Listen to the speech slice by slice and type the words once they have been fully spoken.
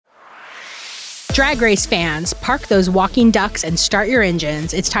Drag Race fans, park those walking ducks and start your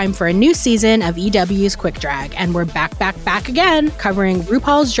engines. It's time for a new season of EW's Quick Drag, and we're back again, covering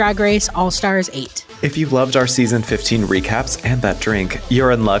RuPaul's Drag Race All-Stars 8. If you loved our Season 15 recaps and that drink,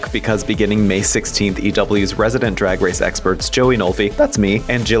 you're in luck because beginning May 16th, EW's resident Drag Race experts Joey Nolfi, that's me,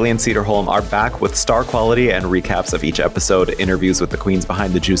 and Jillian Cederholm are back with star quality and recaps of each episode, interviews with the queens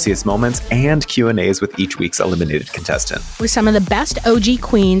behind the juiciest moments, and Q&As with each week's eliminated contestant. With some of the best OG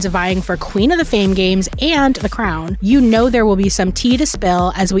queens vying for Queen of the Fame Games and the crown, you know there will be some tea to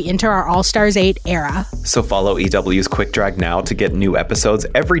spill as we enter our All-Stars 8 era. So follow EW's Quick Drag now to get new episodes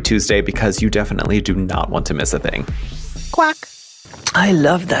every Tuesday because you definitely do not want to miss a thing. Quack. I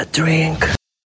love that drink.